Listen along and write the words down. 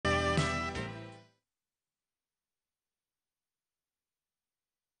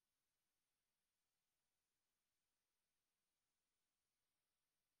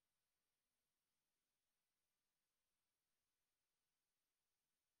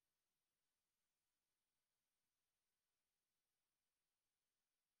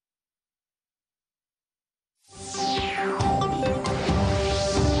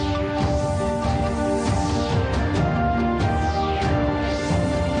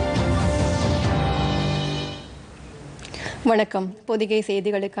வணக்கம். பொதிகை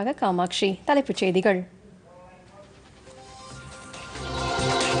செய்திகளுக்காக காமாட்சி. தலைப்புச் செய்திகள்.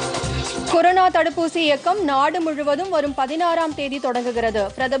 கொரோனா தடுப்பூசி இயக்கம் நாடு முழுவதும் வரும் 16ஆம் தேதி தொடங்குகிறது.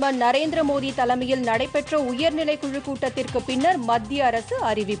 பிரதமர் நரேந்திர மோடி தலைமையில் நடைபெற்ற உயர்நிலை குழு கூட்டத்திற்கு பின்னர் மத்திய அரசு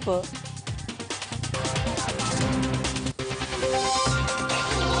அறிவிப்பு.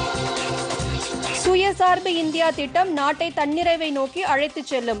 சுயசார்பு இந்தியா திட்டம் நாட்டை தன்னிறைவை நோக்கி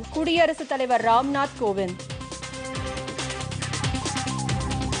அழைத்துச் செல்லும் குடியரசுத் தலைவர் ராம்நாத் கோவிந்த்.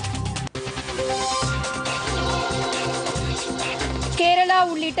 கேரளா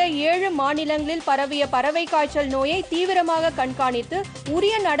உள்ளிட்ட 7 மாநிலங்களில் பரவிய பறவை காய்ச்சல் நோயை தீவிரமாக கண்காணித்து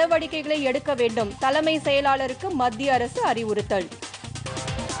உரிய நடவடிக்கைகளை எடுக்க வேண்டும். தலைமை செயலாளருக்கு மத்திய அரசு அறிவுறுத்தல்.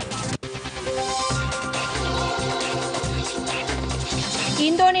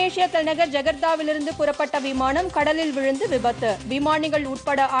 இந்தோனேஷிய தலைநகர் ஜகர்த்தாவிலிருந்து புறப்பட்ட விமானம் கடலில் விழுந்து விபத்து. விமானிகள்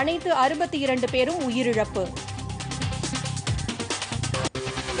உட்பட அனைத்து 62 பேரும் உயிரிழப்பு.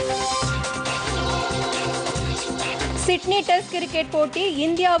 சிட்னி டெஸ்ட் கிரிக்கெட் போட்டி.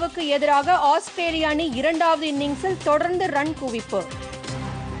 இந்தியாவுக்கு எதிராக ஆஸ்திரேலிய அணி 2வது இன்னிங்ஸில் தொடர்ந்து ரன் குவிப்பு.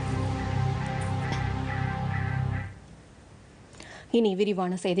 இனி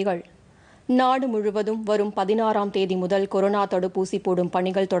விரிவான செய்திகள். நாடு முழுவதும் வரும் 16ஆம் தேதி முதல் கொரோனா தடுப்பூசி போடும்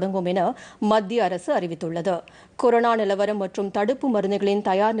பணிகள் தொடங்கும் என மத்திய அரசு அறிவித்துள்ளது. கொரோனா நிலவரம் மற்றும் தடுப்பு மருந்துகளின்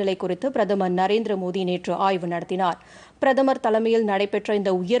தயார் நிலை குறித்து பிரதமர் நரேந்திர மோடி நேற்று ஆய்வு நடத்தினார். பிரதமர் தலைமையில் நடைபெற்ற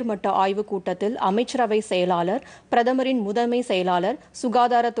இந்த உயர்மட்ட ஆய்வுக் கூட்டத்தில் அமைச்சரவை செயலாளர், பிரதமரின் முதன்மை செயலாளர்,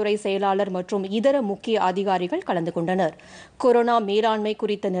 சுகாதாரத்துறை செயலாளர் மற்றும் இதர முக்கிய அதிகாரிகள் கலந்து கொண்டனர். கொரோனா மேலாண்மை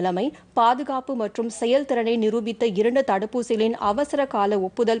குறித்த நிலைமை, பாதுகாப்பு மற்றும் செயல்திறனை நிரூபித்த 2 தடுப்பூசிகளின் அவசர கால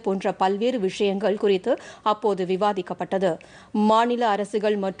ஒப்புதல் போன்ற பல்வேறு விஷயங்கள் குறித்து அப்போது விவாதிக்கப்பட்டது. மாநில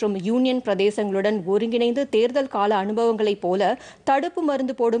அரசுகள் மற்றும் யூனியன் பிரதேசங்களுடன் ஒருங்கிணைந்து தேர்தல் கால அனுபவங்களைப் போல தடுப்பு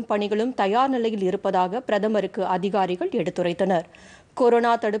மருந்து போடும் பணிகளும் தயார் நிலையில் இருப்பதாக பிரதமருக்கு அதிகாரிகள் எடுத்துரைத்தனர். கொரோனா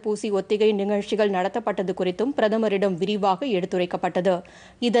தடுப்பூசி ஒத்திகை நிகழ்ச்சிகள் நடத்தப்பட்டது குறித்தும் பிரதமரிடம் விரிவாக எடுத்துரைக்கப்பட்டது.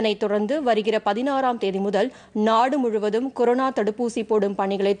 இதனைத் தொடர்ந்து வருகிற 16ஆம் தேதி முதல் நாடு முழுவதும் கொரோனா தடுப்பூசி போடும்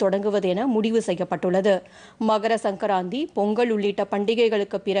பணிகளை தொடங்குவது என முடிவு செய்யப்பட்டுள்ளது. மகர சங்கராந்தி, பொங்கல் உள்ளிட்ட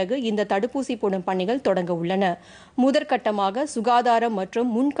பண்டிகைகளுக்கு பிறகு இந்த தடுப்பூசி போடும் பணிகள் தொடங்க உள்ளன. முதற்கட்டமாக சுகாதாரம்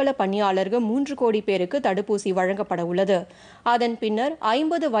மற்றும் முன்கள பணியாளர்கள் 3 கோடி பேருக்கு தடுப்பூசி வழங்கப்பட உள்ளது. அதன் பின்னர்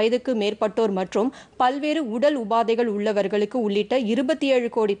 50 வயதுக்கு மேற்பட்டோர் மற்றும் பல்வேறு உடல் உபாதைகள் உள்ளவர்களுக்கு உள்ளிட்ட 27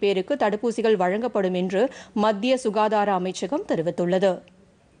 கோடி பேருக்கு தடுப்பூசிகள் வழங்கப்படும் என்று மத்திய சுகாதார அமைச்சகம் தெரிவித்துள்ளது.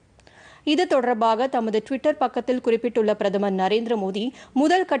 இது தொடர்பாக தமது ட்விட்டர் பக்கத்தில் குறிப்பிட்டுள்ள பிரதமர் நரேந்திர மோடி,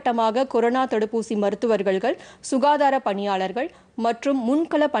 முதல் கட்டமாக கொரோனா தடுப்பூசி மருத்துவர்கள், சுகாதார பணியாளர்கள் மற்றும்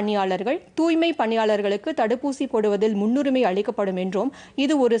முன்கள பணியாளர்கள், தூய்மை பணியாளர்களுக்கு தடுப்பூசி போடுவதில் முன்னுரிமை அளிக்கப்படும் என்றும்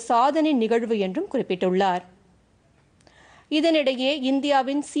இது ஒரு சாதனை நிகழ்வு என்றும் குறிப்பிட்டுள்ளார். இதனிடையே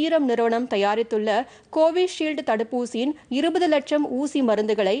இந்தியாவின் சீரம் நிறுவனம் தயாரித்துள்ள கோவிஷீல்டு தடுப்பூசியின் 20 லட்சம் ஊசி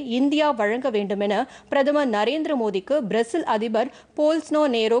மருந்துகளை இந்தியா வழங்க வேண்டுமென பிரதமர் நரேந்திர மோடிக்கு பிரேசில் அதிபர்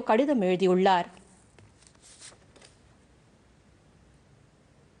போல்சோனேரோ கடிதம் எழுதியுள்ளார்.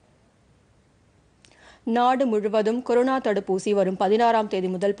 நாடு முழுவதும் கொரோனா தடுப்பூசி வரும் 16ஆம் தேதி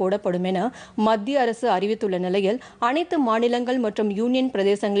முதல் போடப்படும் என மத்திய அரசு அறிவித்துள்ள நிலையில் அனைத்து மாநிலங்கள் மற்றும் யூனியன்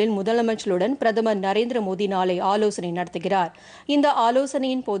பிரதேசங்களின் முதலமைச்சர்களுடன் பிரதமர் நரேந்திர மோடி நாளை ஆலோசனை நடத்துகிறார். இந்த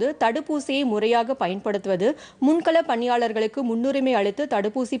ஆலோசனையின் போது தடுப்பூசியை முறையாக பயன்படுத்துவது, முன்கள பணியாளர்களுக்கு முன்னுரிமை அளித்து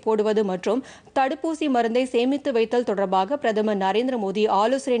தடுப்பூசி போடுவது மற்றும் தடுப்பூசி மருந்தை சேமித்து வைத்தல் தொடர்பாக பிரதமர் நரேந்திர மோடி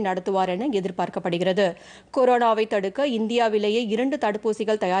ஆலோசனை நடத்துவார் என எதிர்பார்க்கப்படுகிறது. கொரோனாவை தடுக்க இந்தியாவிலேயே 2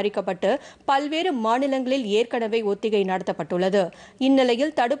 தடுப்பூசிகள் தயாரிக்கப்பட்டு பல்வேறு மாநிலங்களில் ஏற்கனவே ஒத்திகை நடத்தப்பட்டுள்ளது.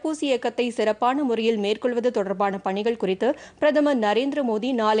 இந்நிலையில் தடுப்பூசி இயக்கத்தை சிறப்பான முறையில் மேற்கொள்வது தொடர்பான பணிகள் குறித்து பிரதமர் நரேந்திர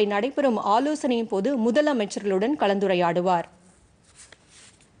மோடி நாளை நடைபெறும் ஆலோசனையின் போது முதலமைச்சர்களுடன் கலந்துரையாடுவார்.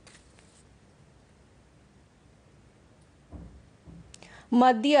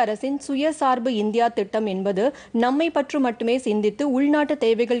 மத்திய அரசின் சுயசார்பு இந்தியா திட்டம் என்பது நம்மை பற்றி மட்டுமே சிந்தித்து உள்நாட்டு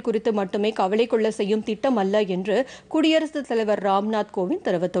தேவைகள் குறித்து மட்டுமே கவலை கொள்ள செய்யும் திட்டம் அல்ல என்று குடியரசுத் தலைவர் ராம்நாத் கோவிந்த்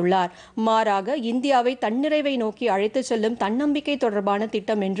தெரிவித்துள்ளார். மாறாக இந்தியாவை தன்னிறைவை நோக்கி அழைத்துச் செல்லும் தன்னம்பிக்கை தொடர்பான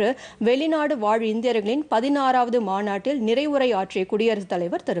திட்டம் என்று வெளிநாடு வாழ் இந்தியர்களின் 16வது மாநாட்டில் நிறைவுரை ஆற்றிய குடியரசுத்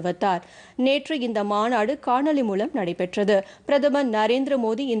தலைவர் தெரிவித்தார். நேற்று இந்த மாநாடு காணொலி மூலம் நடைபெற்றது. பிரதமர் நரேந்திர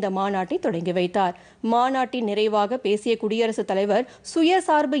மோடி இந்த மாநாட்டை தொடங்கி வைத்தார். மாநாட்டின் நிறைவாக பேசிய குடியரசுத் தலைவர்,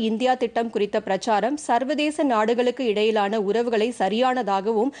 சுயசார்பு இந்தியா திட்டம் குறித்த பிரச்சாரம் சர்வதேச நாடுகளுக்கு இடையிலான உறவுகளை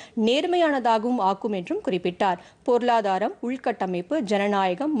சரியானதாகவும் நேர்மையானதாகவும் ஆக்கும் என்றும் குறிப்பிட்டார். பொருளாதாரம், உள்கட்டமைப்பு,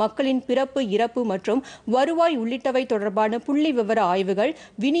 ஜனநாயகம், மக்களின் பிறப்பு, இறப்பு மற்றும் வருவாய் உள்ளிட்டவை தொடர்பான புள்ளி விவர ஆய்வுகள்,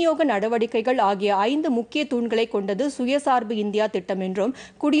 விநியோக நடவடிக்கைகள் ஆகிய 5 முக்கிய தூண்களை கொண்டது சுயசார்பு இந்தியா திட்டம் என்றும்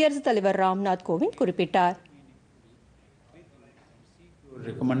குடியரசுத் தலைவர் ராம்நாத் கோவிந்த் குறிப்பிட்டார்.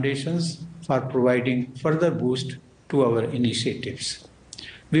 Recommendations for providing further boost to our initiatives.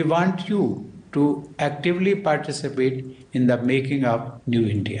 We want you to actively participate in the making of New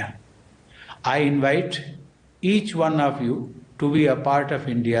India. I invite each one of you to be a part of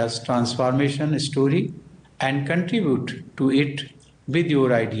India's transformation story and contribute to it with your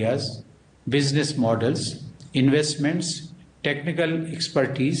ideas, business models, investments, technical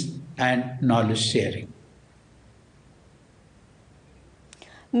expertise, and knowledge sharing.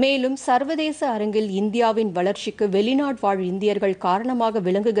 மேலும் சர்வதேச அரங்கில் இந்தியாவின் வளர்ச்சிக்கு வெளிநாடு வாழ் இந்தியர்கள் காரணமாக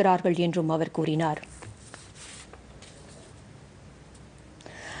விளங்குகிறார்கள் என்றும் அவர் கூறினார்.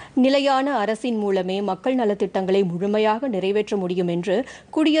 நிலையான அரசின் மூலமே மக்கள் நலத்திட்டங்களை முழுமையாக நிறைவேற்ற முடியும் என்று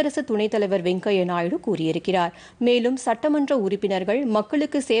குடியரசு துணைத் தலைவர் வெங்கையா நாயுடு கூறியிருக்கிறார். மேலும் சட்டமன்ற உறுப்பினர்கள்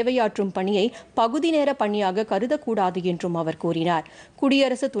மக்களுக்கு சேவையாற்றும் பணியை பகுதி நேர பணியாக கருதக்கூடாது என்றும் அவர் கூறினார்.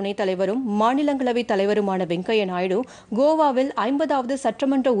 குடியரசு துணைத் தலைவரும் மாநிலங்களவை தலைவருமான வெங்கையா நாயுடு கோவாவில் 50வது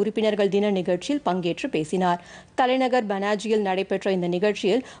சட்டமன்ற உறுப்பினர்கள் தின நிகழ்ச்சியில் பங்கேற்று பேசினார். தலைநகர் பனாஜியில் நடைபெற்ற இந்த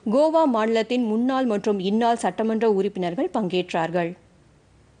நிகழ்ச்சியில் கோவா மாநிலத்தின் முன்னாள் மற்றும் இந்நாள் சட்டமன்ற உறுப்பினர்கள் பங்கேற்றார்கள்.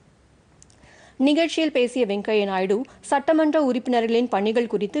 நிகழ்ச்சியில் பேசிய வெங்கையா நாயுடு சட்டமன்ற உறுப்பினர்களின் பணிகள்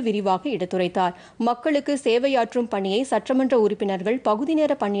குறித்து விரிவாக எடுத்துரைத்தார். மக்களுக்கு சேவையாற்றும் பணியை சட்டமன்ற உறுப்பினர்கள் பகுதி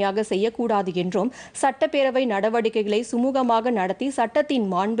நேர பணியாக செய்யக்கூடாது என்றும் சட்டப்பேரவை நடவடிக்கைகளை சுமூகமாக நடத்தி சட்டத்தின்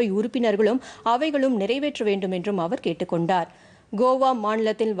மாண்பை உறுப்பினர்களும் அவைகளும் நிறைவேற்ற வேண்டும் என்றும் அவர் கேட்டுக் கொண்டார். கோவா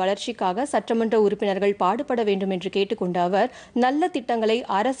மாநிலத்தின் வளர்ச்சிக்காக சட்டமன்ற உறுப்பினர்கள் பாடுபட வேண்டும் என்று கேட்டுக்கொண்ட அவர் நல்ல திட்டங்களை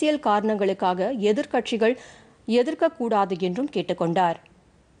அரசியல் காரணங்களுக்காக எதிர்க்கட்சிகள் எதிர்க்கக்கூடாது என்றும் கேட்டுக்கொண்டார்.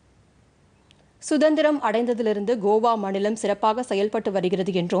 சுதந்திரம் அடைந்ததிலிருந்து கோவா மாநிலம் சிறப்பாக செயல்பட்டு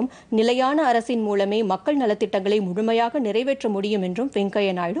வருகிறது என்றும் நிலையான அரசின் மூலமே மக்கள் நலத்திட்டங்களை முழுமையாக நிறைவேற்ற முடியும் என்றும்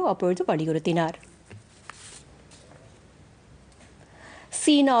வெங்கையா நாயுடு அப்பொழுது வலியுறுத்தினார்.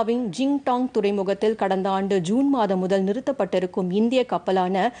 சீனாவின் ஜிங்டாங் துறைமுகத்தில் கடந்த ஆண்டு ஜூன் மாதம் முதல் நிறுத்தப்பட்டிருக்கும் இந்திய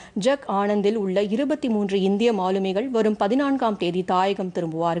கப்பலான ஜக் ஆனந்தில் உள்ள 23 இந்திய மாலுமிகள் வரும் 14ஆம் தேதி தாயகம்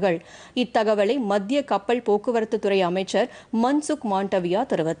திரும்புவார்கள். இத்தகவலை மத்திய கப்பல் போக்குவரத்து துறை அமைச்சர் மன்சுக் மாண்டவியா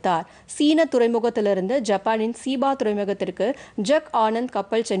தெரிவித்தார். சீன துறைமுகத்திலிருந்து ஜப்பானின் சீபா துறைமுகத்திற்கு ஜக் ஆனந்த்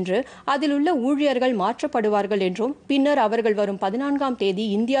கப்பல் சென்று அதில் உள்ள ஊழியர்கள் மாற்றப்படுவார்கள் என்றும் பின்னர் அவர்கள் வரும் 14ஆம் தேதி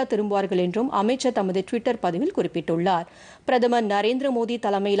இந்தியா திரும்புவார்கள் என்றும் அமைச்சர் தமது ட்விட்டர் பதிவில் குறிப்பிட்டுள்ளார். பிரதமர் நரேந்திர மோடி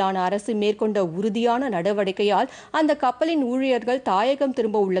தலைமையிலான அரசு மேற்கொண்ட உறுதியான நடவடிக்கையால் அந்த கப்பலின் ஊழியர்கள் தாயகம்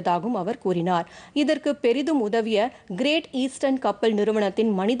திரும்ப உள்ளதாகவும் அவர் கூறினார். இதற்கு பெரிதும் உதவிய கிரேட் ஈஸ்டர்ன் கப்பல்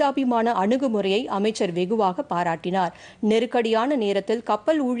நிறுவனத்தின் மனிதாபிமான அணுகுமுறையை அமைச்சர் வெகுவாக பாராட்டினார். நெருக்கடியான நேரத்தில்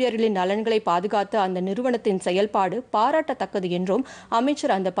கப்பல் ஊழியர்களின் நலன்களை பாதுகாத்த அந்த நிறுவனத்தின் செயல்பாடு பாராட்டத்தக்கது என்றும்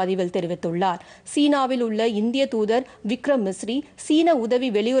அமைச்சர் அந்த பதிவில் தெரிவித்துள்ளார். சீனாவில் உள்ள இந்திய தூதர் விக்ரம் மிஸ்ரி சீன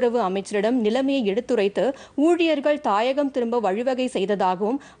உதவி வெளியுறவு அமைச்சரிடம் நிலைமையை எடுத்துரைத்து ஊழியர்கள் தாயகம் திரும்ப வழிவகை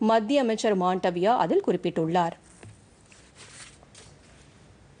செய்ததாகவும் மத்திய அமைச்சர் மாண்டவியா அதில் குறிப்பிட்டுள்ளார்.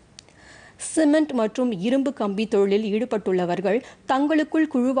 சிமெண்ட் மற்றும் இரும்பு கம்பி தொழிலில் ஈடுபட்டுள்ளவர்கள் தங்களுக்குள்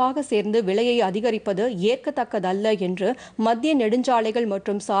குழுவாக சேர்ந்து விலையை அதிகரிப்பது ஏற்கத்தக்கதல்ல என்று மத்திய நெடுஞ்சாலைகள்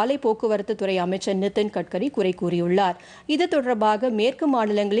மற்றும் சாலை போக்குவரத்து துறை அமைச்சர் நிதின் கட்கரி குறை கூறியுள்ளார். இது தொடர்பாக மேற்கு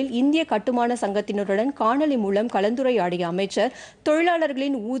மாநிலங்களில் இந்திய கட்டுமான சங்கத்தினருடன் காணொலி மூலம் கலந்துரையாடிய அமைச்சர்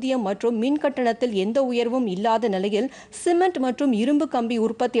தொழிலாளர்களின் ஊதியம் மற்றும் மின் கட்டணத்தில் எந்த உயர்வும் இல்லாத நிலையில் சிமெண்ட் மற்றும் இரும்பு கம்பி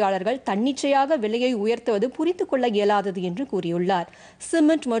உற்பத்தியாளர்கள் தன்னிச்சையாக விலையை உயர்த்துவது புரிந்து கொள்ள இயலாதது என்று கூறியுள்ளார்.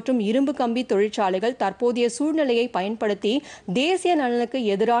 சிமெண்ட் மற்றும் இரும்பு கம்பி தொழிற்சாலைகள் தற்போதைய சூழ்நிலையை பயன்படுத்தி தேசிய நலனுக்கு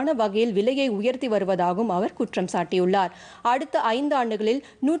எதிரான வகையில் விலையை உயர்த்தி வருவதாகவும் அவர் குற்றம் சாட்டியுள்ளார். அடுத்த 5 ஆண்டுகளில்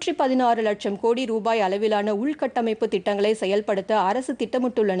 116 லட்சம் கோடி ரூபாய் அளவிலான உள்கட்டமைப்பு திட்டங்களை செயல்படுத்த அரசு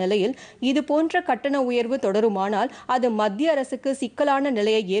திட்டமிட்டுள்ள நிலையில் இதுபோன்ற கட்டண உயர்வு தொடருமானால் அது மத்திய அரசுக்கு சிக்கலான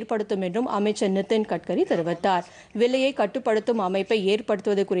நிலையை ஏற்படுத்தும் என்றும் அமைச்சர் நிதின் கட்கரி தெரிவித்தார். விலையை கட்டுப்படுத்தும் அமைப்பை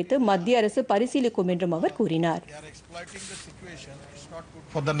ஏற்படுத்துவது குறித்து மத்திய அரசு பரிசீலிக்கும் என்றும் அவர் கூறினார்.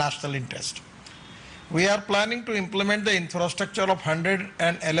 For the national interest. We are planning to implement the infrastructure of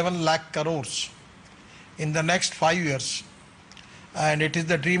 111 lakh crores in the next 5 years. And it is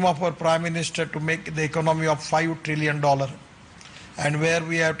the dream of our Prime Minister to make the economy of $5 trillion. And where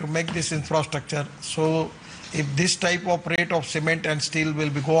we have to make this infrastructure. So if this type of rate of cement and steel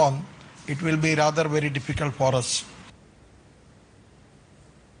will be gone, it will be rather very difficult for us.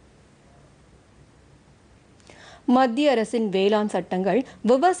 மத்திய அரசின் வேளாண் சட்டங்கள்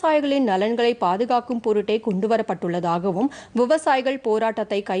விவசாயிகளின் நலன்களை பாதுகாக்கும் பொருட்டே கொண்டுவரப்பட்டுள்ளதாகவும் விவசாயிகள்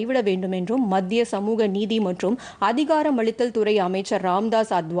போராட்டத்தை கைவிட வேண்டும் என்றும் மத்திய சமூக நீதி மற்றும் அதிகாரமளித்தல் துறை அமைச்சர்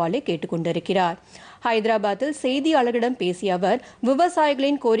ராம்தாஸ் அத்வாலே கேட்டுக் கொண்டிருக்கிறார். ஹைதராபாத்தில் செய்தியாளர்களிடம் பேசிய அவர்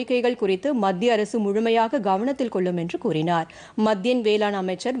விவசாயிகளின் கோரிக்கைகள் குறித்து மத்திய அரசு முழுமையாக கவனத்தில் கொள்ளும் என்று கூறினார். மத்திய வேளாண்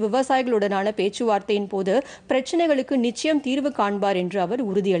அமைச்சர் விவசாயிகளுடனான பேச்சுவார்த்தையின் போது பிரச்சினைகளுக்கு நிச்சயம் தீர்வு காண்பார் என்று அவர்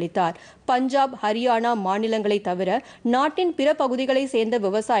உறுதியளித்தார். பஞ்சாப், ஹரியானா மாநிலங்களை தவிர நாட்டின் பிற பகுதிகளை சேர்ந்த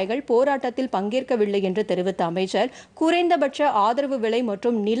விவசாயிகள் போராட்டத்தில் பங்கேற்கவில்லை என்று தெரிவித்த அமைச்சர், குறைந்தபட்ச ஆதரவு விலை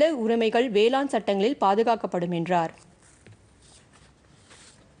மற்றும் நில உரிமைகள் வேளாண் சட்டங்களில் பாதுகாக்கப்படும் என்றார்.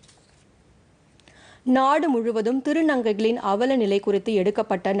 நாடு முழுவதும் திருநங்கைகளின் அவல நிலை குறித்து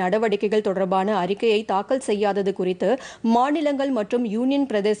எடுக்கப்பட்ட நடவடிக்கைகள் தொடர்பான அறிக்கையை தாக்கல் செய்யாதது குறித்து மாநிலங்கள் மற்றும் யூனியன்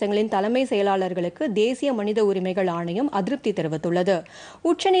பிரதேசங்களின் தலைமை செயலாளர்களுக்கு தேசிய மனித உரிமைகள் ஆணையம் அதிருப்தி தெரிவித்துள்ளது.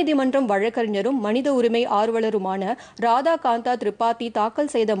 உச்சநீதிமன்றம் வழக்கறிஞரும் மனித உரிமை ஆர்வலருமான ராதாகாந்தா திரிபாதி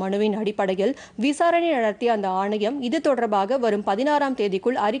தாக்கல் செய்த மனுவின் அடிப்படையில் விசாரணை நடத்திய அந்த ஆணையம் இது தொடர்பாக வரும் 16ஆம்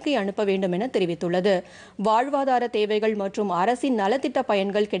தேதிக்குள் அறிக்கை அனுப்ப வேண்டும் என தெரிவித்துள்ளது. வாழ்வாதார தேவைகள் மற்றும் அரசின் நலத்திட்ட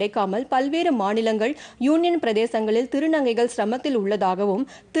பயன்கள் கிடைக்காமல் பல்வேறு மாநிலங்கள், யூனியன் பிரதேசங்களில் திருநங்கைகள் சிரமத்தில் உள்ளதாகவும்,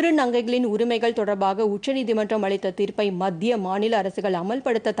 திருநங்கைகளின் உரிமைகள் தொடர்பாக உச்சநீதிமன்றம் அளித்த தீர்ப்பை மத்திய, மாநில அரசுகள்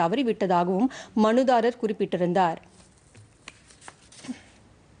அமல்படுத்த தவறிவிட்டதாகவும் மனுதாரர் குறிப்பிட்டிருந்தார்.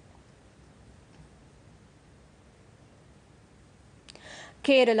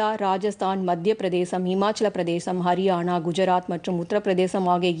 கேரளா, ராஜஸ்தான், மத்திய பிரதேசம், இமாச்சல பிரதேசம், ஹரியானா, குஜராத் மற்றும் உத்தரப்பிரதேசம்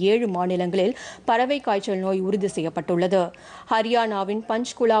ஆகிய 7 மாநிலங்களில் பறவை காய்ச்சல் நோய் உறுதி செய்யப்பட்டுள்ளது. ஹரியானாவின்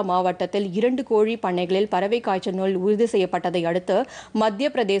பஞ்ச்குலா மாவட்டத்தில் 2 கோழி பண்ணைகளில் பறவை காய்ச்சல் நோய் உறுதி செய்யப்பட்டதை அடுத்து மத்திய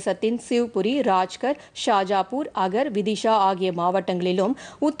பிரதேசத்தின் சிவ்புரி, ராஜ்கர், ஷாஜாபூர், அகர், விதிஷா ஆகிய மாவட்டங்களிலும்,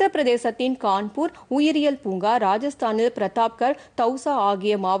 உத்தரப்பிரதேசத்தின் கான்பூர் உயிரியல் பூங்கா, ராஜஸ்தானில் பிரதாப்கர், தௌசா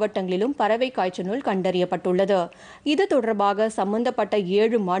ஆகிய மாவட்டங்களிலும் பறவை காய்ச்சல் நோய் கண்டறியப்பட்டுள்ளது. இது தொடர்பாக சம்பந்தப்பட்ட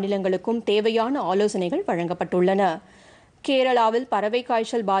 7 மாநிலங்களுக்கும் தேவையான ஆலோசனைகள் வழங்கப்பட்டுள்ளன. கேரளாவில் பறவை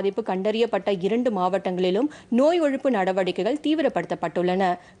காய்ச்சல் பாதிப்பு கண்டறியப்பட்ட 2 மாவட்டங்களிலும் நோய் ஒழிப்பு நடவடிக்கைகள் தீவிரப்படுத்தப்பட்டுள்ளன.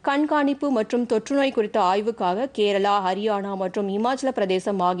 கண்காணிப்பு மற்றும் தொற்றுநோய் குறித்த ஆய்வுக்காக கேரளா, ஹரியானா மற்றும் இமாச்சல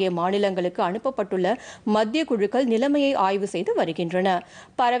பிரதேசம் ஆகிய மாநிலங்களுக்கு அனுப்பப்பட்டுள்ள மத்திய குழுக்கள் நிலைமையை ஆய்வு செய்து வருகின்றன.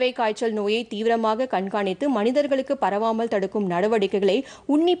 பறவை காய்ச்சல் நோயை தீவிரமாக கண்காணித்து மனிதர்களுக்கு பரவாமல் தடுக்கும் நடவடிக்கைகளை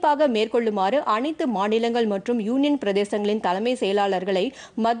உன்னிப்பாக மேற்கொள்ளுமாறு அனைத்து மாநிலங்கள் மற்றும் யூனியன் பிரதேசங்களின் தலைமை செயலாளர்களை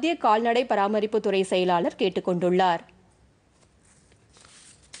மத்திய கால்நடை பராமரிப்புத்துறை செயலாளர் கேட்டுக் கொண்டுள்ளார்.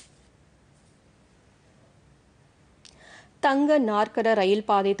 தங்க நாற்கர ரயில்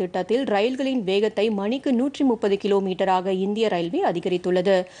பாதை திட்டத்தில் ரயில்களின் வேகத்தை மணிக்கு 130 கிலோமீட்டராக இந்திய ரயில்வே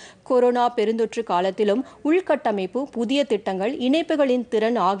அதிகரித்துள்ளது. கொரோனா பெருந்தொற்று காலத்திலும் உள்கட்டமைப்பு, புதிய திட்டங்கள், இணைப்புகளின்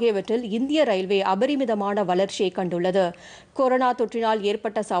திறன் ஆகியவற்றில் இந்திய ரயில்வே அபரிமிதமான வளர்ச்சியை கண்டுள்ளது. கொரோனா தொற்றினால்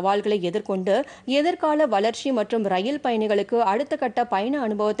ஏற்பட்ட சவால்களை எதிர்கொண்டு எதிர்கால வளர்ச்சி மற்றும் ரயில் பயணிகளுக்கு அடுத்த கட்ட பயண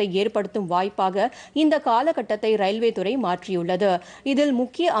அனுபவத்தை ஏற்படுத்தும் வாய்ப்பாக இந்த காலகட்டத்தை ரயில்வே துறை மாற்றியுள்ளது. இதில்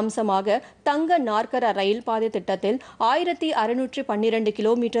முக்கிய அம்சமாக தங்க நாற்கர ரயில் பாதை திட்டத்தில் 1612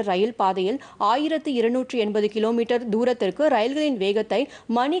 கிலோமீட்டர் ரயில் பாதையில் 1280 கிலோமீட்டர் தூரத்திற்கு ரயில்களின் வேகத்தை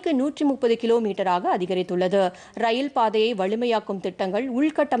மணிக்கு 130 கிலோமீட்டராக அதிகரித்துள்ளது. ரயில் பாதையை வலிமையாக்கும் திட்டங்கள்,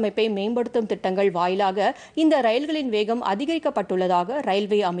 உள்கட்டமைப்பை மேம்படுத்தும் திட்டங்கள் வாயிலாக இந்த ரயில்களின் வேகம் அதிகரிக்கப்பட்டுள்ளதாக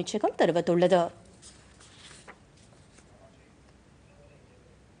ரயில்வே அமைச்சகம் தெரிவித்துள்ளது.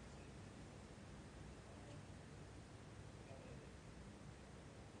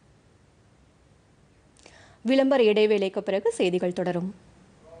 விளம்பர இடைவேளைக்கு பிறகு செய்திகள் தொடரும்.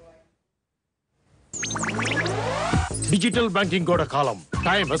 டிஜிட்டல் பேங்கிங்கோட காலம்.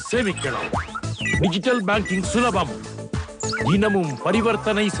 டைம் சேமிக்கலாம். டிஜிட்டல் பேங்கிங் சுலபம். தினமும்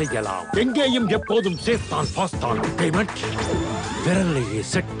பரிவர்த்தனை செய்யலாம். எங்கேயும் எப்போதும் சேஃப் தான், ஃபாஸ்ட் தான். பேமெண்ட் விரலிலேயே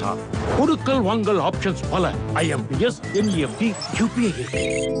செட் தான். கொடுக்கல் வாங்கல் ஆப்ஷன்ஸ் பல. IMPS, NEFT, UPI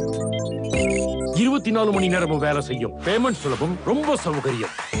 24 மணி நேரமும் வேலை செய்யும். பேமெண்ட் சுலபம், ரொம்ப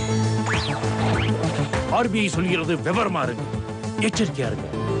சௌகரியம். RBI சொல்கிறது, விவரமா இருங்க, எச்சரிக்கையா இருங்க.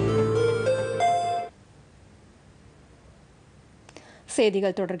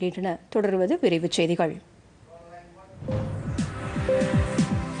 செய்திகள் தொடர்கின்றன. தொடர்வது விரைவுச் செய்திகள்.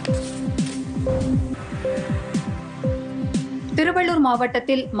 திருவள்ளூர்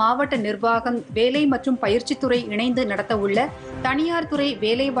மாவட்டத்தில் மாவட்ட நிர்வாகம், வேலை மற்றும் பயிற்சித்துறை இணைந்து நடத்தவுள்ள தனியார் துறை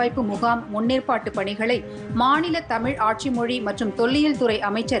வேலைவாய்ப்பு முகாம் முன்னேற்பாட்டு பணிகளை மாநில தமிழ் ஆட்சி மொழி மற்றும் தொல்லியல் துறை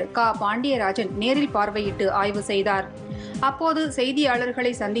அமைச்சர் க. பாண்டியராஜன் நேரில் பார்வையிட்டு ஆய்வு செய்தார். அப்போது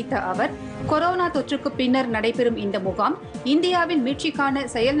செய்தியாளர்களை சந்தித்த அவர், கொரோனா தொற்றுக்கு பின்னர் நடைபெறும் இந்த முகாம் இந்தியாவின் மீட்சிக்கான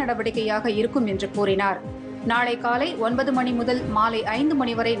செயல் நடவடிக்கையாக இருக்கும் என்று கூறினார். நாளை காலை 9 மணி முதல் மாலை 5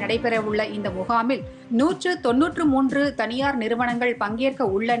 மணி வரை நடைபெறவுள்ள இந்த முகாமில் 193 தனியார் நிறுவனங்கள் பங்கேற்க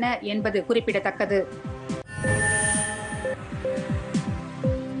உள்ளன என்பது குறிப்பிடத்தக்கது.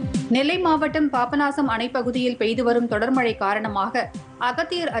 நெல்லை மாவட்டம் பாபநாசம் அணைப்பகுதியில் பெய்து வரும் தொடர் மழை காரணமாக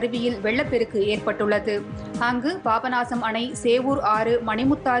அகத்தியர் அருவியில் வெள்ளப்பெருக்கு ஏற்பட்டுள்ளது. அங்கு பாபநாசம் அணை, சேவூர் ஆறு,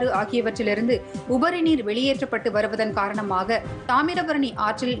 மணிமுத்தாறு ஆகியவற்றிலிருந்து உபரி நீர் வெளியேற்றப்பட்டு வருவதன் காரணமாக தாமிரபரணி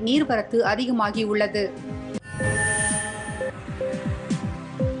ஆற்றில் நீர்வரத்து அதிகமாகியுள்ளது.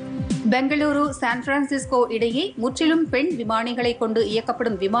 பெங்களூரு, சான் பிரான்சிஸ்கோ இடையே முற்றிலும் பெண் விமானிகளை கொண்டு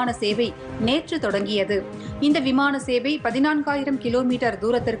இயக்கப்படும் விமான சேவை நேற்று தொடங்கியது. இந்த விமான சேவை 14,000 கிலோமீட்டர்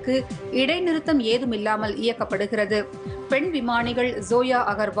தூரத்திற்கு இடைநிறுத்தம் ஏதுமில்லாமல் இயக்கப்படுகிறது. பெண் விமானிகள் ஜோயா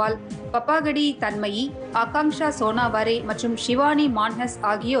அகர்வால், பப்பாகடி தன்மயி, ஆகாங்ஷா சோனாவாரே மற்றும் ஷிவானி மான்ஹஸ்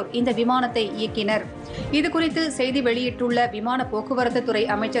ஆகியோர் இந்த விமானத்தை இயக்கினர். இதுகுறித்து செய்தி வெளியிட்டுள்ள விமான போக்குவரத்து துறை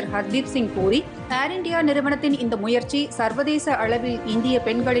அமைச்சர் ஹர்தீப் சிங் பூரி, ஏர் இந்தியா நிறுவனத்தின் இந்த முயற்சி சர்வதேச அளவில் இந்திய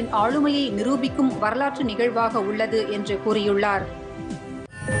பெண்களின் ஆளுமையை நிரூபிக்கும் வரலாற்று நிகழ்வாக உள்ளது என்று கூறியுள்ளார்.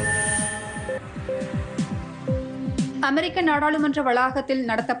 அமெரிக்க நாடாளுமன்ற வளாகத்தில்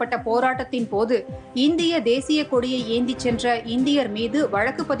நடத்தப்பட்ட போராட்டத்தின் போது இந்திய தேசிய கொடியை ஏந்திச் சென்ற இந்தியர் மீது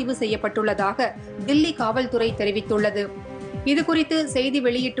வழக்கு பதிவு செய்யப்பட்டுள்ளதாக தில்லி காவல்துறை தெரிவித்துள்ளது. இதுகுறித்து செய்தி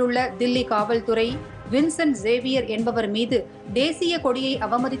வெளியிட்டுள்ள தில்லி காவல்துறை, வின்சென்ட் சேவியர் என்பவர் மீது தேசிய கொடியை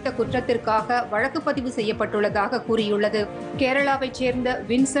அவமதித்த குற்றத்திற்காக வழக்கு பதிவு செய்யப்பட்டுள்ளதாக கூறியுள்ளது. கேரளாவைச் சேர்ந்த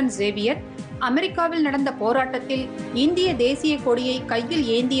வின்சென்ட் சேவியர் அமெரிக்காவில் நடந்த போராட்டத்தில் இந்திய தேசிய கொடியை கையில்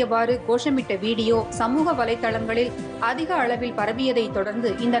ஏந்தியவாறு கோஷமிட்ட வீடியோ சமூக வலைதளங்களில் அதிக அளவில் பரவியதை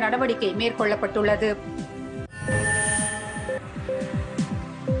தொடர்ந்து இந்த நடவடிக்கை மேற்கொள்ளப்பட்டுள்ளது.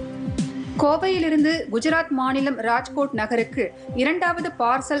 கோவையிலிருந்து குஜராத் மாநிலம் ராஜ்கோட் நகருக்கு 2வது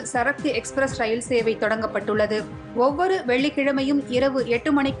பார்சல் சரக்கு எக்ஸ்பிரஸ் ரயில் சேவை தொடங்கப்பட்டுள்ளது. ஒவ்வொரு வெள்ளிக்கிழமையும் இரவு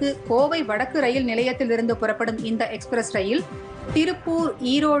 8 மணிக்கு கோவை வடக்கு ரயில் நிலையத்திலிருந்து புறப்படும் இந்த எக்ஸ்பிரஸ் ரயில் திருப்பூர்,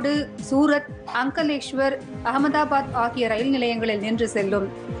 ஈரோடு, சூரத், அங்கலேஷ்வர், அகமதாபாத் ஆகிய ரயில் நிலையங்களில் நின்று செல்லும்.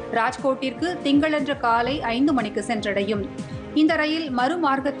 ராஜ்கோட்டிற்கு திங்களன்று காலை 5 மணிக்கு சென்றடையும். இந்த ரயில்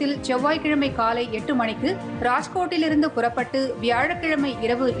மறுமார்க்கத்தில் செவ்வாய்க்கிழமை காலை 8 மணிக்கு ராஜ்கோட்டிலிருந்து புறப்பட்டு வியாழக்கிழமை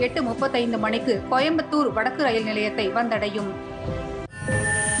இரவு 8:35 மணிக்கு கோயம்புத்தூர் வடக்கு ரயில் நிலையத்தை வந்தடையும்.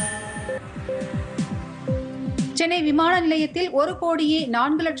 சென்னை விமான நிலையத்தில்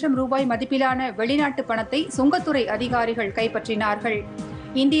 1,04,00,000 ரூபாய் மதிப்பிலான வெளிநாட்டு பணத்தை சுங்கத்துறை அதிகாரிகள் கைப்பற்றினார்கள்.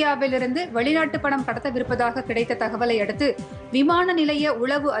 இந்தியாவிலிருந்து வெளிநாட்டு பணம் கடத்தவிருப்பதாக கிடைத்த தகவலை அடுத்து விமான நிலைய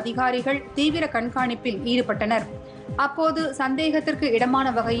உளவு அதிகாரிகள் தீவிர கண்காணிப்பில் ஈடுபட்டனர். அப்போது சந்தேகத்திற்கு இடமான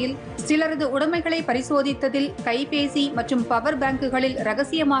வகையில் சிலரது உடைமைகளை பரிசோதித்ததில் கைபேசி மற்றும் பவர் பேங்குகளில்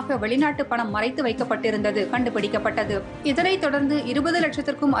ரகசியமாக வெளிநாட்டு பணம் மறைத்து வைக்கப்பட்டிருந்தது கண்டுபிடிக்கப்பட்டது. இதனைத் தொடர்ந்து 20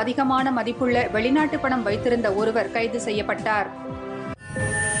 லட்சத்திற்கும் அதிகமான மதிப்புள்ள வெளிநாட்டு பணம் வைத்திருந்த ஒருவர் கைது செய்யப்பட்டார்.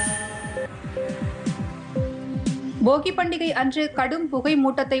 போகி பண்டிகை அன்று கடும் புகை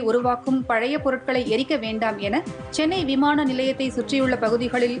மூட்டத்தை உருவாக்கும் பழைய பொருட்களை எரிக்க வேண்டாம் என சென்னை விமான நிலையத்தை சுற்றியுள்ள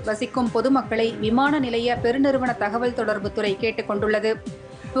பகுதிகளில் வசிக்கும் பொதுமக்களை விமான நிலைய பெருநிறுவன தகவல் தொடர்பு துறை கேட்டுக் கொண்டுள்ளது.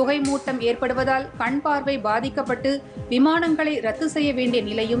 புகை மூட்டம் ஏற்படுவதால் கண் பார்வை பாதிக்கப்பட்டு விமானங்களை ரத்து செய்ய வேண்டிய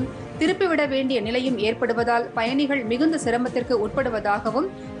நிலையும் திருப்பிவிட வேண்டிய நிலையும் ஏற்படுவதால் பயணிகள் மிகுந்த சிரமத்திற்கு உட்படுவதாகவும்,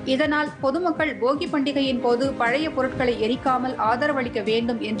 இதனால் பொதுமக்கள் போகி பண்டிகையின் போது பழைய பொருட்களை எரிக்காமல் ஆதரவளிக்க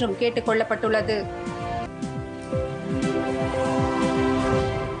வேண்டும் என்றும் கேட்டுக் கொள்ளப்பட்டுள்ளது.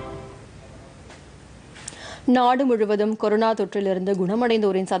 நாடு முழுவதும் கொரோனா தொற்றிலிருந்து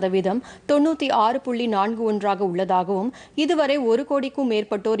குணமடைந்தோரின் சதவீதம் 96.41 உள்ளதாகவும், இதுவரை 1 கோடிக்கும்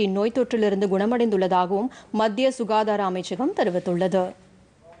மேற்பட்டோர் இந்நோய் தொற்றிலிருந்து குணமடைந்துள்ளதாகவும் மத்திய சுகாதார அமைச்சகம் தெரிவித்துள்ளது.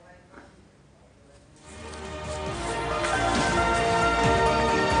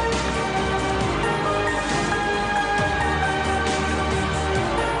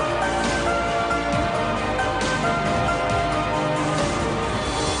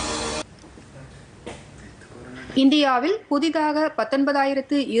 இந்தியாவில் புதிதாக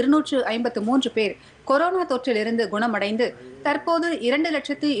 19,253 பேர் கொரோனா தொற்றிலிருந்து குணமடைந்து தற்போது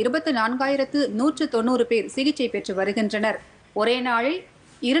 2,24,190 பேர் சிகிச்சை பெற்று வருகின்றனர். ஒரே நாளில்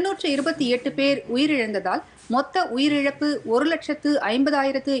 228 பேர் உயிரிழந்ததால் மொத்த உயிரிழப்பு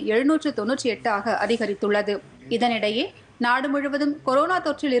 1,50,798 அதிகரித்துள்ளது. இதனிடையே நாடு முழுவதும் கொரோனா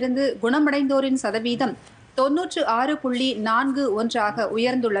தொற்றிலிருந்து குணமடைந்தோரின் சதவீதம் 96.41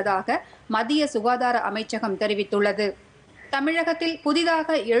 உயர்ந்துள்ளதாக மத்திய சுகாதார அமைச்சகம் தெரிவித்துள்ளது. தமிழகத்தில் புதிதாக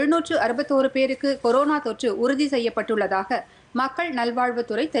 761 பேருக்கு கொரோனா தொற்று உறுதி செய்யப்பட்டுள்ளதாக மக்கள்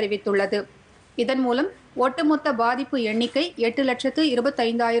நல்வாழ்வுத்துறை தெரிவித்துள்ளது. இதன் மூலம் ஒட்டுமொத்த பாதிப்பு எண்ணிக்கை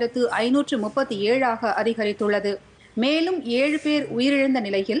 8,25,537 அதிகரித்துள்ளது. மேலும் 7 பேர் உயிரிழந்த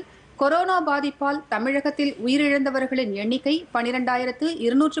நிலையில் கொரோனா பாதிப்பால் தமிழகத்தில் உயிரிழந்தவர்களின் எண்ணிக்கை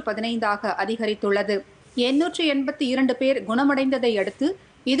 12,215 அதிகரித்துள்ளது. 882 பேர் குணமடைந்ததை அடுத்து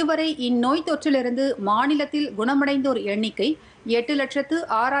இதுவரை இந்நோய் தொற்றிலிருந்து மாநிலத்தில் குணமடைந்தோர் எண்ணிக்கை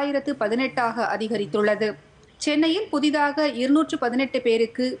 8,06,018 அதிகரித்துள்ளது. சென்னையில் புதிதாக 218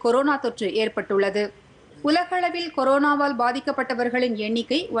 பேருக்கு கொரோனா தொற்று ஏற்பட்டுள்ளது. உலகளவில் கொரோனாவால் பாதிக்கப்பட்டவர்களின்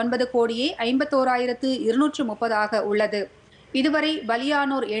எண்ணிக்கை 9,51,230 உள்ளது. இதுவரை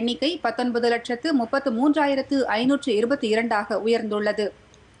பலியானோர் எண்ணிக்கை 19,33,522 உயர்ந்துள்ளது.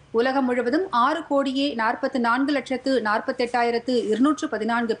 உலகம் முழுவதும்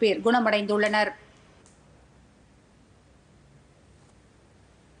 6,44,48,214 பேர் குணமடைந்துள்ளனர்.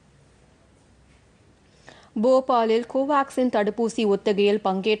 போபாலில் கோவாக்சின் தடுப்பூசி ஒத்திகையில்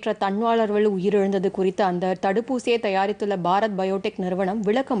பங்கேற்ற தன்னாளர்கள் உயிரிழந்தது குறித்து அந்த தடுப்பூசியை தயாரித்துள்ள பாரத் பயோடெக் நிறுவனம்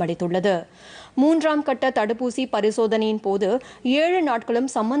விளக்கம் அளித்துள்ளது. 3ஆம் கட்ட தடுப்பூசி பரிசோதனையின் போது 7 நாட்களும்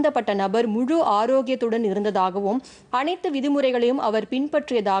சம்பந்தப்பட்ட நபர் முழு ஆரோக்கியத்துடன் இருந்ததாகவும் அனைத்து விதிமுறைகளையும் அவர்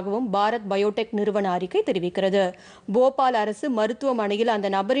பின்பற்றியதாகவும் பாரத் பயோடெக் நிறுவன அறிக்கை தெரிவிக்கிறது. போபால் அரசு மருத்துவமனையில் அந்த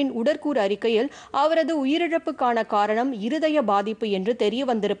நபரின் உடற்கூறு அறிக்கையில் அவரது உயிரிழப்புக்கான காரணம் இருதய பாதிப்பு என்று தெரிய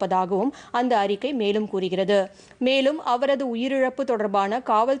வந்திருப்பதாகவும் அந்த அறிக்கை மேலும் கூறுகிறது. மேலும் அவரது உயிரிழப்பு தொடர்பான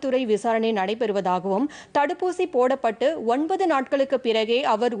காவல்துறை விசாரணை நடைபெறுவதாகவும் தடுப்பூசி போடப்பட்டு 9 நாட்களுக்கு பிறகே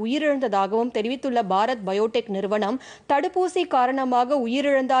அவர் உயிரிழந்ததாகவும் தெரிவித்துள்ள பாரத் பயோடெக் நிறுவனம் தடுப்பூசி காரணமாக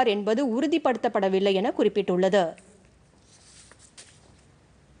உயிரிழந்தார் என்பது உறுதிப்படுத்தப்படவில்லை என குறிப்பிட்டுள்ளது.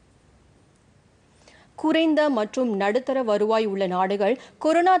 குறைந்த மற்றும் நடுத்தர வருவாய் உள்ள நாடுகள்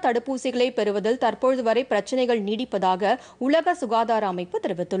கொரோனா தடுப்பூசிகளை பெறுவதில் தற்போது வரை பிரச்சினைகள் நீடிப்பதாக உலக சுகாதார அமைப்பு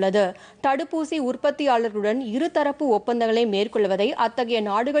தெரிவித்துள்ளது. தடுப்பூசி உற்பத்தியாளர்களுடன் இருதரப்பு ஒப்பந்தங்களை மேற்கொள்வதை அத்தகைய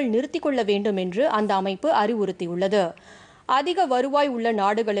நாடுகள் நிறுத்திக் கொள்ள வேண்டும் என்று அந்த அமைப்பு அறிவுறுத்தியுள்ளது. அதிக வருவாய் உள்ள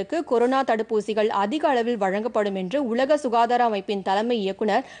நாடுகளுக்கு கொரோனா தடுப்பூசிகள் அதிக அளவில் வழங்கப்படும் என்று உலக சுகாதார அமைப்பின் தலைமை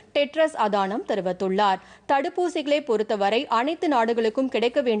இயக்குநர் டெட்ரஸ் அதானம் தெரிவித்துள்ளார். தடுப்பூசிகளை பொறுத்தவரை அனைத்து நாடுகளுக்கும்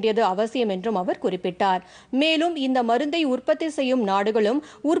கிடைக்க வேண்டியது அவசியம் என்றும் அவர் குறிப்பிட்டார். மேலும் இந்த மருந்தை உற்பத்தி செய்யும் நாடுகளும்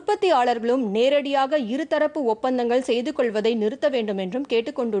உற்பத்தியாளர்களும் நேரடியாக இருதரப்பு ஒப்பந்தங்கள் செய்து கொள்வதை நிறுத்த வேண்டும் என்றும்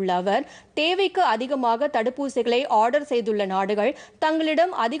கேட்டுக்கொண்டுள்ள அவர், தேவைக்கு அதிகமாக தடுப்பூசிகளை ஆர்டர் செய்துள்ள நாடுகள்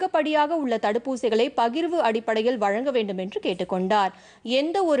தங்களிடம் அதிகப்படியாக உள்ள தடுப்பூசிகளை பகிர்வு அடிப்படையில் வழங்க வேண்டும் என்று கேட்டுக்கொண்டார்.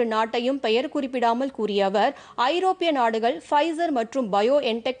 எந்த ஒரு நாட்டையும் பெயர் குறிப்பிடாமல் கூறிய அவர், ஐரோப்பிய நாடுகள் ஃபைசர் மற்றும் பயோ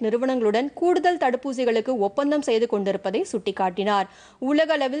என்டெக் நிறுவனங்களுடன் கூடுதல் தடுப்பூசிகளுக்கு ஒப்பந்தம் செய்து கொண்டிருப்பதை சுட்டிக்காட்டினார்.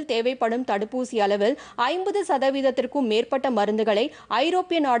 உலக அளவில் தேவைப்படும் தடுப்பூசி அளவில் 50% மேற்பட்ட மருந்துகளை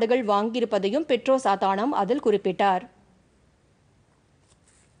ஐரோப்பிய நாடுகள் வாங்கியிருப்பதையும் டெட்ரோஸ் அதானம் அதில் குறிப்பிட்டார்.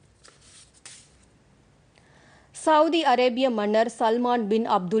 சவுதி அரேபிய மன்னர் சல்மான் பின்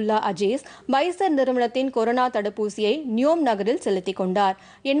அப்துல்லா அஜீஸ் பைசர் நிறுவனத்தின் கொரோனா தடுப்பூசியை நியோம் நகரில் செலுத்திக் கொண்டார்.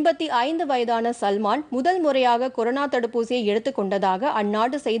 85 வயதான சல்மான் முதல் முறையாக கொரோனா தடுப்பூசியை எடுத்துக் கொண்டதாக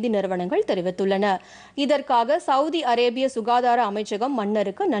அந்நாட்டு செய்தி நிறுவனங்கள் தெரிவித்துள்ளன. இதற்காக சவுதி அரேபிய சுகாதார அமைச்சகம்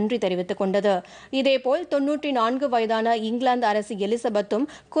மன்னருக்கு நன்றி தெரிவித்துக் கொண்டது. இதேபோல் 94 வயதான இங்கிலாந்து அரசி எலிசபெத்தும்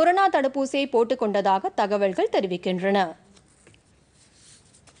கொரோனா தடுப்பூசியை போட்டுக் கொண்டதாக தகவல்கள் தெரிவிக்கின்றன.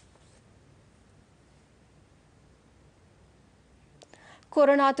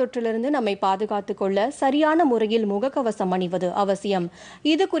 கொரோனா தொற்றிலிருந்து நம்மை பாதுகாத்துக் கொள்ள சரியான முறையில் முகக்கவசம் அணிவது அவசியம்.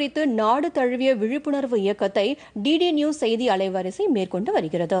 இது குறித்து நாடு தழுவிய விழிப்புணர்வு இயக்கத்தை டிடி நியூஸ் செய்தி அலைவரிசை மேற்கொண்டு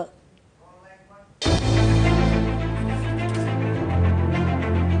வருகிறது.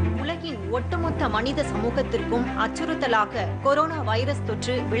 உலகின் ஒட்டுமொத்த மனித சமூகத்திற்கும் அச்சுறுத்தலாக கொரோனா வைரஸ்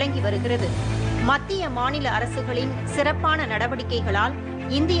தொற்று விளங்கி வருகிறது. மத்திய மாநில அரசுகளின் சிறப்பான நடவடிக்கைகளால்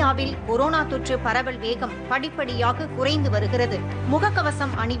இந்தியாவில் கொரோனா தொற்று பரவல் வேகம் படிப்படியாக குறைந்து வருகிறது.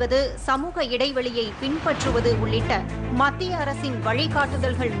 முகக்கவசம் அணிவது, சமூக இடைவெளியை பின்பற்றுவது உள்ளிட்ட மத்திய அரசின்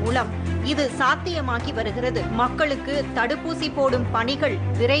வழிகாட்டுதல்கள் மூலம் இது சாத்தியமாகி வருகிறது. மக்களுக்கு தடுப்பூசி போடும் பணிகள்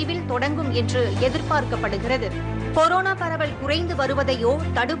விரைவில் தொடங்கும் என்று எதிர்பார்க்கப்படுகிறது. கொரோனா பரவல் குறைந்து வருவதையோ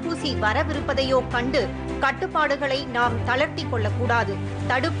தடுப்பூசி வரவிருப்பதையோ கண்டு கட்டுப்பாடுகளை நாம் தளர்த்தி கொள்ளக்கூடாது.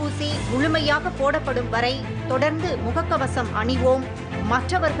 தடுப்பூசி முழுமையாக போடப்படும் வரை தொடர்ந்து முகக்கவசம் அணிவோம்,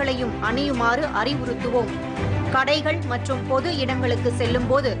 மற்றவர்களையும் அணியுமாறு அறிவுறுத்துவோம். கடைகள் மற்றும் பொது இடங்களுக்கு செல்லும்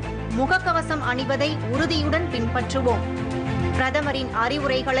போது முகக்கவசம் அணிவதை உறுதியுடன் பின்பற்றுவோம். பிரதமரின்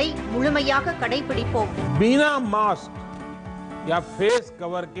அறிவுரைகளை முழுமையாக கடைபிடிப்போம். बिना मास्क या फेस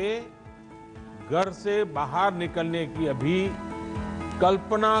कवर के घर से बाहर निकलने की अभी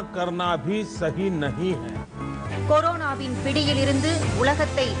कल्पना करना भी सही नहीं है. கொரோனாவின் பிடியிலிருந்து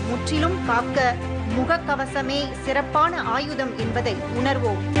உலகத்தை முற்றிலும் காக்க முகக்கவசமே சிறப்பான ஆயுதம் என்பதை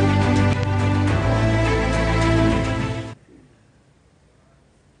உணர்வோம்.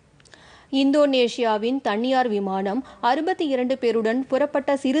 இந்தோனேஷியாவின் தனியார் விமானம் 62 பேருடன்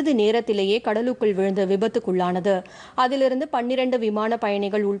புறப்பட்ட சிறிது நேரத்திலேயே கடலுக்குள் விழுந்து விபத்துக்குள்ளானது. அதிலிருந்து 12 விமான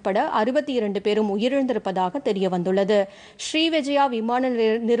பயணிகள் உட்பட 62 பேரும் உயிரிழந்திருப்பதாக தெரியவந்துள்ளது. ஸ்ரீவிஜயா விமான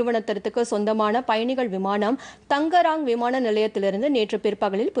நிறுவனத்திற்கு சொந்தமான பயணிகள் விமானம் தங்கராங் விமான நிலையத்திலிருந்து நேற்று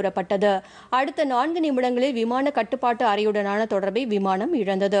பிற்பகலில் புறப்பட்டது. அடுத்த 4 நிமிடங்களில் விமான கட்டுப்பாட்டு அறையுடனான தொடர்பை விமானம்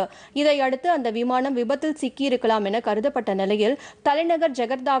இழந்தது. இதையடுத்து அந்த விமானம் விபத்தில் சிக்கியிருக்கலாம் என கருதப்பட்ட நிலையில் தலைநகர்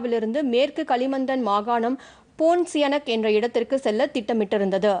ஜகர்த்தாவிலிருந்து மேற்கு களிமந்தன் மாகாணம் போன்சியனக் என்ற இடத்திற்கு செல்ல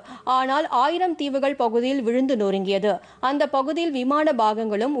திட்டமிட்டிருந்தது. ஆனால் 1000 தீவுகள் பகுதியில் விழுந்து நொறுங்கியது. அந்த பகுதியில் விமான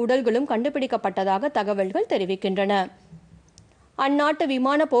பாகங்களும் உடல்களும் கண்டுபிடிக்கப்பட்டதாக தகவல்கள் தெரிவிக்கின்றன. அந்நாட்டு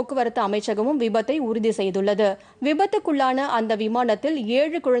விமான போக்குவரத்து அமைச்சகமும் விபத்தை உறுதி செய்துள்ளது. விபத்துக்குள்ளான அந்த விமானத்தில்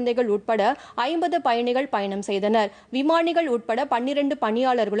 7 குழந்தைகள் உட்பட 50 பயணிகள் பயணம் செய்தனர். விமானிகள் உட்பட 12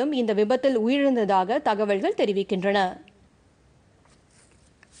 பணியாளர்களும் இந்த விபத்தில் உயிரிழந்ததாக தகவல்கள் தெரிவிக்கின்றன.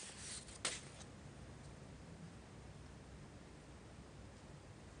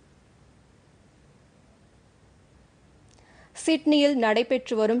 சிட்னியில்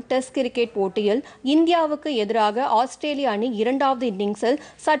நடைபெற்று வரும் டெஸ்ட் கிரிக்கெட் போட்டியில் இந்தியாவுக்கு எதிராக ஆஸ்திரேலிய அணி இரண்டாவது இன்னிங்ஸில்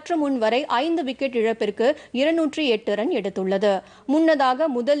சற்று முன் வரை 5 விக்கெட் இழப்பிற்கு 208 ரன் எடுத்துள்ளது. முன்னதாக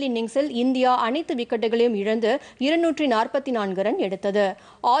முதல் இன்னிங்ஸில் இந்தியா அனைத்து விக்கெட்டுகளையும் இழந்து 244 ரன் எடுத்தது.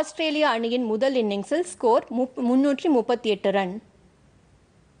 ஆஸ்திரேலிய அணியின் முதல் இன்னிங்ஸில் ஸ்கோர் 338 ரன்.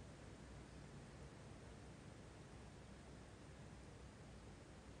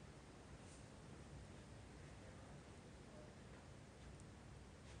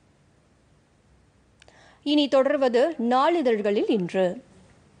 இனி தொடர்வது நாளிதழ்களில் இன்று.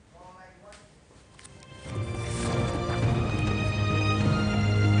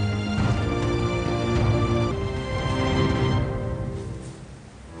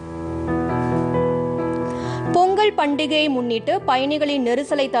 பொங்கல் பண்டிகையை முன்னிட்டு பயணிகளின்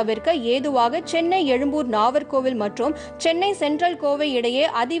நெரிசலை தவிர்க்க ஏதுவாக சென்னை எழும்பூர் நாகர்கோவில் மற்றும் சென்னை சென்ட்ரல் கோவை இடையே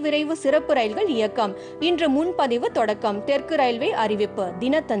அதிவிரைவு சிறப்பு ரயில்கள் இயக்கம். இன்று முன்பதிவு தொடக்கம். தெற்கு ரயில்வே அறிவிப்பு.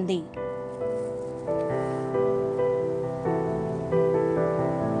 தினத்தந்தி.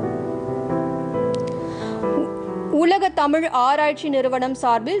 உலக தமிழ் ஆராய்ச்சி நிறுவனம்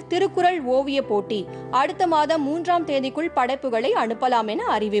சார்பில் திருக்குறள் ஓவிய போட்டி. அடுத்த மாதம் 3ஆம் தேதிக்குள் படைப்புகளை அனுப்பலாம் என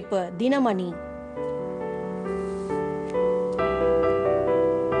அறிவிப்பு. தினமணி.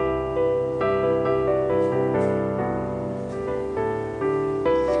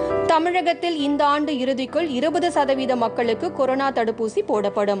 தமிழகத்தில் இந்த ஆண்டு இறுதிக்குள் 20% மக்களுக்கு கொரோனா தடுப்பூசி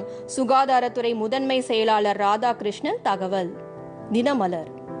போடப்படும். சுகாதாரத்துறை முதன்மை செயலாளர் ராதாகிருஷ்ணன் தகவல். தினமலர்.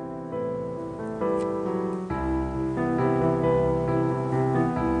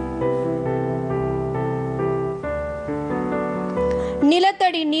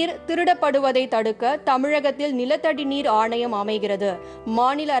 நிலத்தடி நீர் திருடப்படுவதை தடுக்க தமிழகத்தில் நிலத்தடி நீர் ஆணையம் அமைகிறது.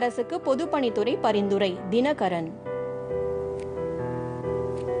 மாநில அரசுக்கு பொதுப்பணித்துறை பரிந்துரை. தினகரன்.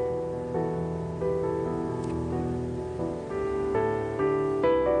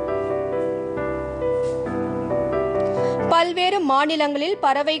 பல்வேறு மாநிலங்களில்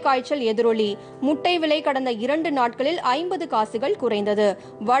பறவை காய்ச்சல் எதிரொலி. முட்டை விலை கடந்த 2 நாட்களில் 50 காசுகள் குறைந்தது.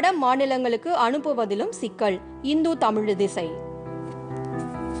 வட மாநிலங்களுக்கு அனுப்புவதிலும் சிக்கல். இந்து தமிழ் திசை.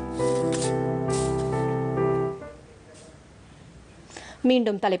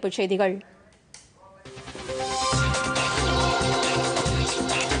 மீண்டும் தலைப்புச் செய்திகள்.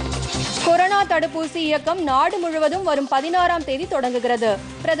 கொரோனா தடுப்பூசி இயக்கம் நாடு முழுவதும் வரும் 16ஆம் தேதி தொடங்குகிறது.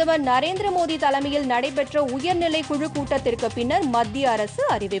 பிரதமர் நரேந்திர மோடி தலைமையில் நடைபெற்ற உயர்நிலை குழு கூட்டத்திற்கு பின்னர் மத்திய அரசு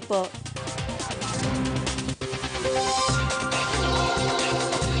அறிவிப்பு.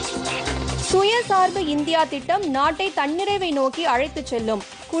 சுயசார்பு இந்தியா திட்டம் நாட்டை தன்னிறைவை நோக்கி அழைத்துச் செல்லும்.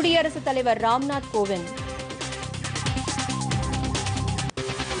 குடியரசுத் தலைவர் ராம்நாத் கோவிந்த்.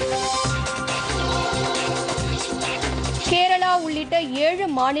 கேரளா உள்ளிட்ட 7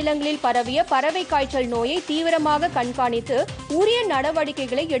 மாநிலங்களில் பரவிய பறவை காய்ச்சல் நோயை தீவிரமாக கண்காணித்து உரிய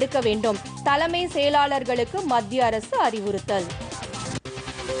நடவடிக்கைகளை எடுக்க வேண்டும். தலைமை செயலாளர்களுக்கு மத்திய அரசு அறிவுறுத்தல்.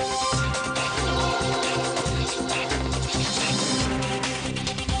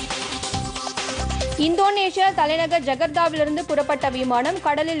 இந்தோனேஷியா தலைநகர் ஜகர்த்தாவிலிருந்து புறப்பட்ட விமானம்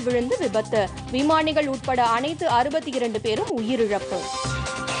கடலில் விழுந்து விபத்து. விமானிகள் உட்பட அனைத்து 62 பேரும் உயிரிழப்பு.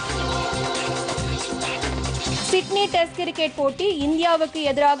 சிட்னி டெஸ்ட் கிரிக்கெட் போட்டி. இந்தியாவுக்கு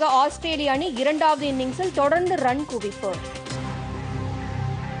எதிராக ஆஸ்திரேலிய அணி இரண்டாவது இன்னிங்ஸில் தொடர்ந்து ரன் குவிப்பு.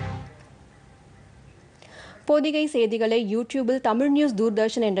 பொதிகை செய்திகளை யூடியூபில் தமிழ் நியூஸ்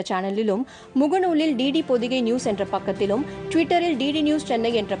தூர்தர்ஷன் என்ற சேனலிலும், முகநூலில் டிடி பொதிகை நியூஸ் என்ற பக்கத்திலும், ட்விட்டரில் டிடி நியூஸ்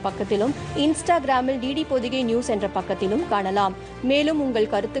சென்னை என்ற பக்கத்திலும், இன்ஸ்டாகிராமில் டிடி பொதிகை நியூஸ் என்ற பக்கத்திலும் காணலாம். மேலும்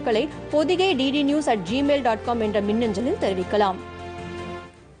உங்கள் கருத்துக்களை podigai.dnews@gmail.com என்ற மின்னஞ்சலில் தெரிவிக்கலாம்.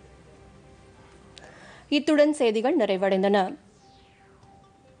 இத்துடன் செய்திகள் நிறைவடைந்தன.